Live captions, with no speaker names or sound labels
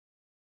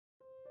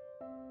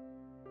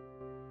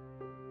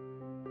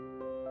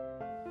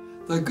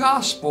The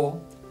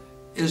gospel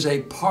is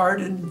a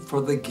pardon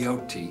for the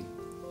guilty.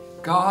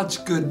 God's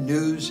good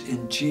news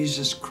in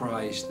Jesus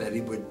Christ that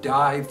he would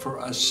die for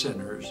us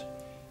sinners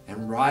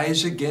and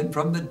rise again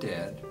from the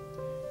dead,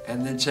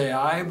 and then say,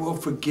 I will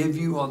forgive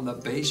you on the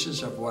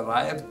basis of what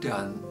I have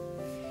done.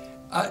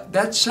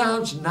 That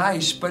sounds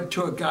nice, but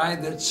to a guy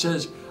that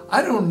says,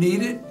 I don't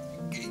need it,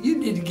 you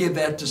need to give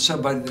that to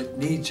somebody that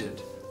needs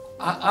it.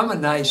 I'm a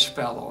nice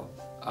fellow.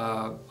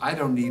 I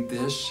don't need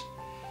this.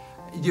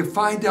 You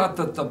find out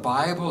that the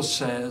Bible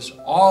says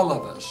all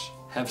of us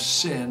have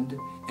sinned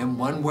in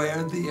one way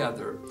or the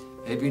other,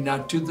 maybe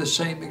not to the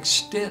same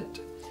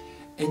extent.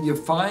 And you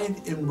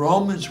find in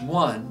Romans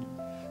 1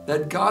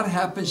 that God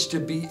happens to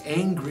be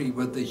angry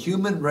with the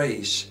human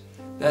race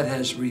that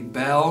has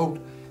rebelled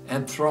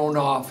and thrown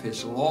off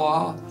his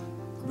law,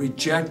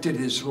 rejected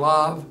his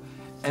love,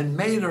 and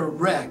made a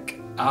wreck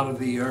out of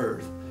the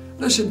earth.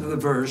 Listen to the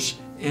verse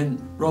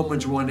in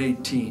Romans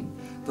 1:18.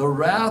 The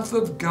wrath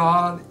of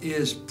God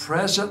is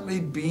presently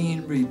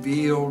being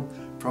revealed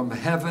from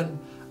heaven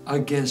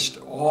against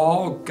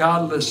all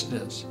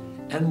godlessness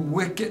and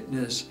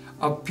wickedness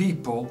of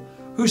people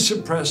who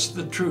suppress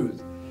the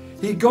truth.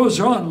 He goes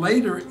on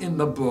later in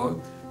the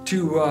book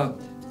to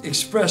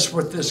express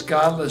what this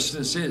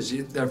godlessness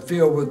is. They're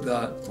filled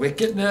with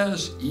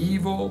wickedness,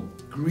 evil,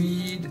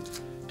 greed,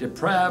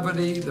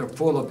 depravity. They're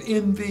full of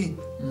envy,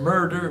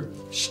 murder,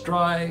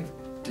 strife,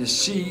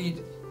 deceit,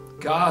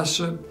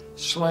 gossip,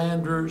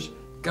 slanderers,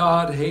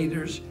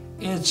 God-haters,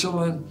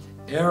 insolent,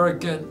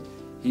 arrogant.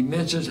 He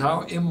mentions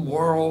how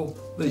immoral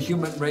the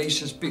human race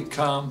has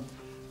become.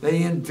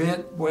 They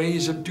invent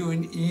ways of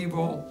doing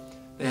evil.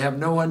 They have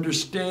no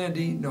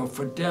understanding, no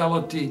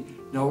fidelity,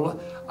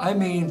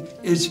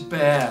 it's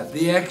bad.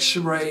 The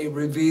X-ray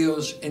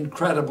reveals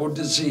incredible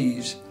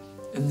disease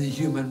in the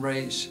human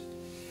race.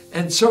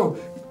 And so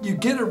you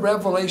get a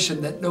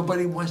revelation that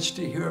nobody wants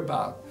to hear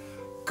about.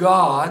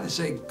 God is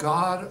a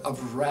God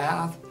of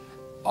wrath,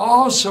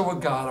 also a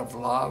God of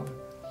love.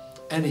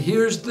 And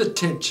here's the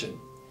tension.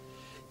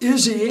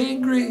 Is he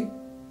angry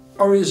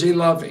or is he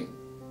loving?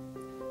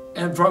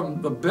 And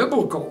from the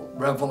biblical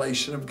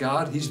revelation of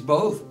God, he's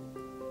both.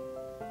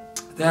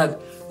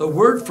 That the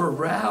word for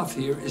wrath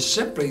here is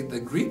simply the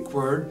Greek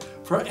word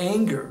for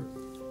anger.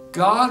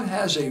 God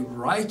has a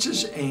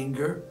righteous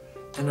anger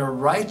and a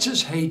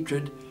righteous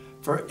hatred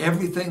for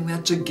everything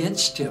that's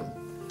against him,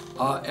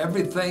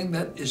 everything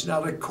that is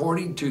not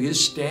according to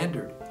his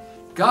standard.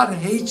 God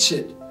hates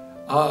it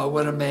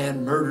when a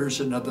man murders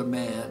another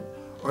man,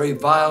 or he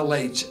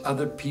violates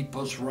other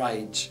people's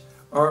rights,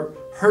 or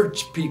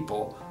hurts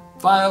people,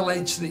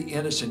 violates the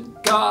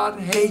innocent. God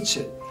hates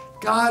it.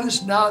 God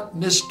is not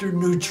Mr.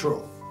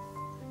 Neutral.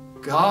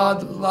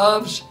 God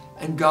loves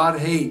and God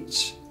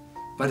hates,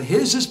 but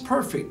his is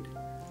perfect.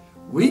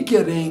 We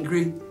get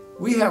angry,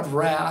 we have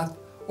wrath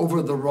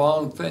over the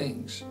wrong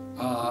things.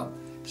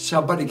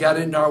 Somebody got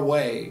in our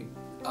way,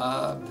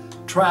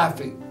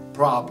 traffic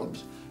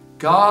problems.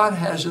 God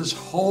has his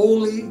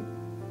holy,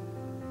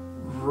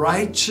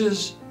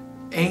 righteous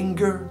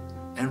anger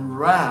and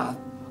wrath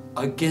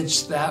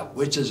against that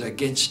which is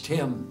against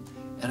him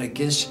and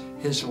against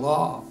his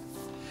law.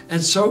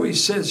 And so he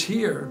says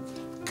here,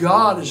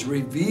 God is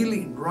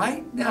revealing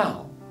right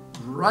now,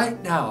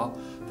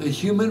 the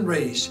human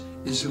race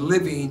is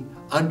living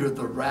under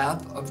the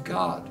wrath of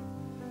God.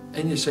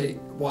 And you say,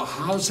 well,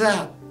 how's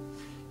that?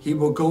 He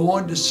will go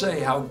on to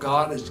say how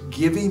God is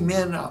giving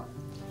them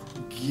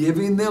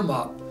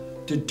up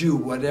to do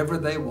whatever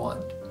they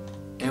want.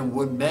 And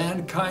when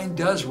mankind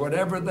does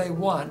whatever they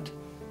want,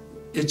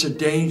 it's a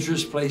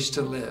dangerous place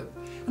to live.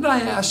 And I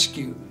ask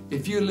you,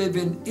 if you live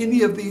in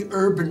any of the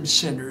urban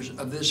centers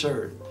of this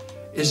earth,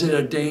 is it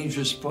a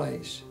dangerous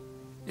place?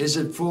 Is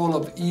it full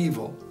of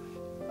evil?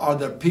 Are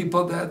there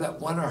people there that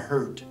want to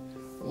hurt,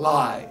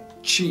 lie,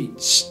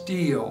 cheat,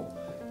 steal,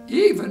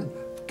 even,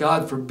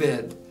 God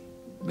forbid,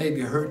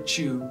 maybe hurt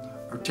you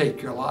or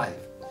take your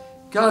life?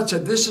 God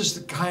said this is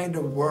the kind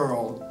of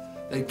world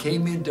that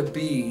came into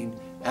being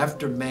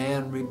after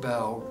man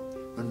rebelled.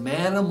 When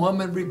man and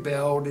woman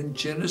rebelled in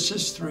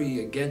Genesis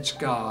 3 against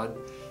God,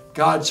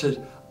 God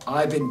said,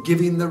 I've been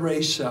giving the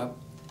race up,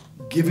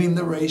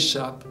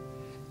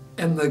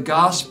 and the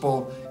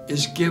gospel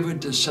is given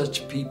to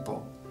such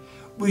people.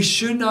 We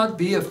should not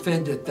be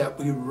offended that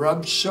we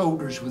rub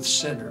shoulders with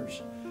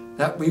sinners,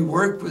 that we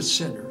work with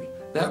sinners,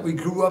 that we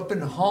grew up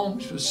in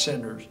homes with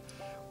sinners.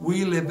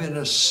 We live in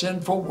a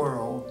sinful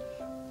world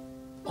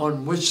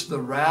on which the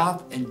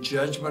wrath and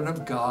judgment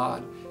of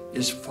God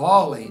is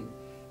falling.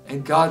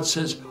 And God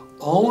says,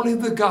 only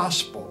the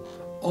gospel,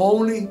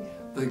 only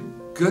the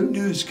good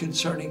news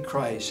concerning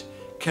Christ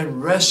can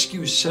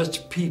rescue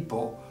such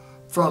people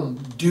from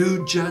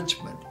due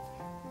judgment.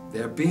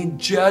 They're being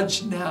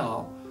judged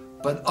now,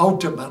 but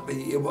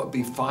ultimately it will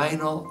be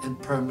final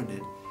and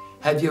permanent.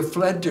 Have you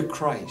fled to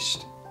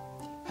Christ?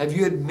 Have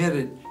you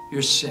admitted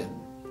your sin?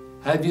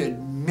 Have you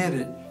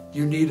admitted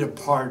you need a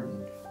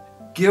pardon?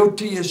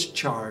 Guilty as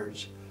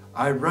charged.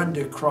 I run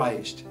to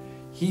Christ.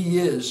 He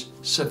is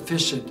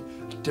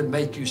sufficient to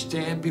make you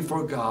stand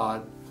before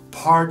God,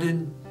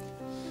 pardoned,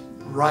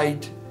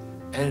 right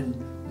and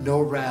no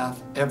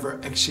wrath ever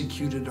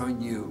executed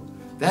on you.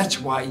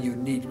 That's why you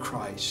need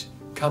Christ.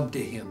 Come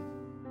to Him.